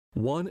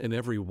1 in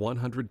every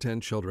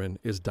 110 children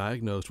is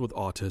diagnosed with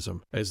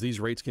autism. As these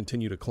rates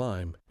continue to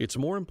climb, it's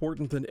more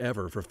important than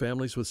ever for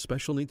families with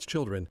special needs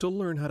children to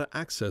learn how to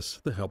access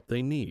the help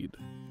they need.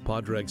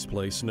 Padraig's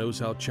Place knows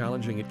how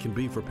challenging it can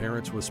be for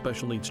parents with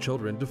special needs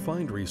children to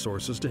find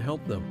resources to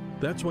help them.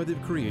 That's why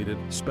they've created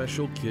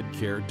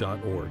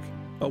SpecialKidCare.org,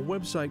 a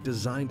website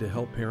designed to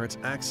help parents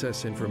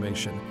access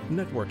information,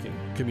 networking,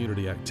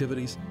 community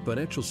activities,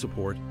 financial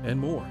support, and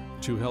more.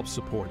 To help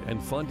support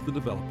and fund the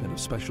development of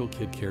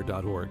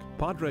SpecialKidCare.org,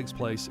 Padraig's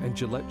Place and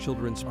Gillette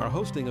Children's are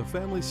hosting a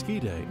family ski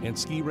day and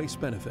ski race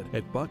benefit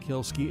at Buck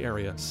Hill Ski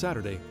Area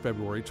Saturday,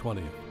 February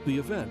 20th. The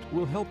event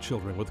will help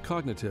children with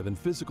cognitive and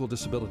physical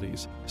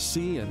disabilities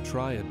see and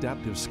try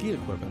adaptive ski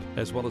equipment,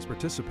 as well as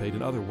participate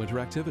in other winter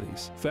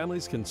activities.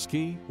 Families can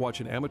ski, watch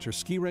an amateur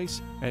ski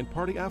race, and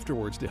party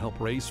afterwards to help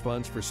raise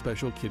funds for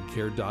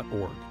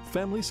SpecialKidCare.org.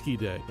 Family Ski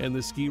Day and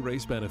the Ski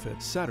Race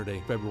Benefit,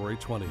 Saturday, February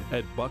 20th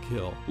at Buck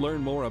Hill.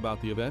 Learn more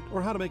about the event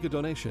or how to make a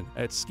donation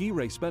at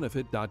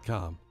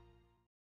skiracebenefit.com.